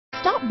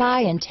Stop by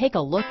and take a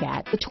look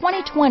at the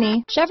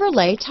 2020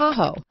 Chevrolet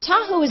Tahoe.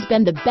 Tahoe has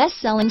been the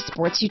best-selling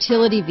sports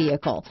utility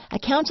vehicle,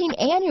 accounting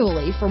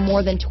annually for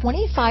more than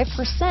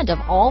 25% of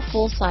all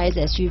full-size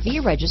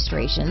SUV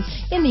registrations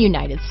in the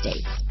United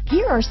States.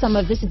 Here are some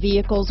of this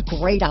vehicle's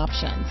great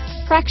options: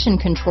 traction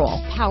control,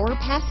 power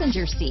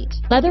passenger seat,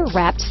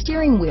 leather-wrapped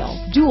steering wheel,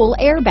 dual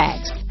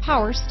airbags,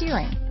 power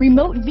steering,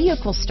 remote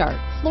vehicle start,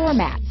 floor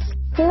mats,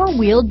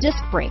 four-wheel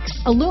disc brakes,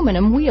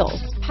 aluminum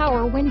wheels,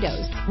 power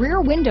windows,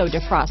 rear window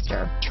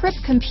defroster, trip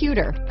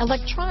computer,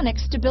 electronic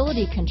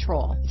stability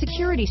control,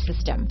 security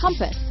system,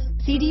 compass,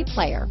 CD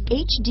player,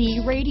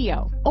 HD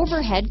radio,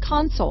 overhead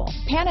console,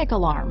 panic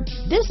alarm.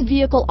 This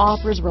vehicle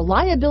offers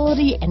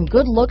reliability and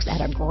good looks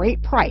at a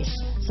great price.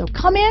 So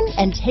come in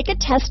and take a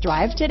test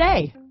drive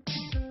today.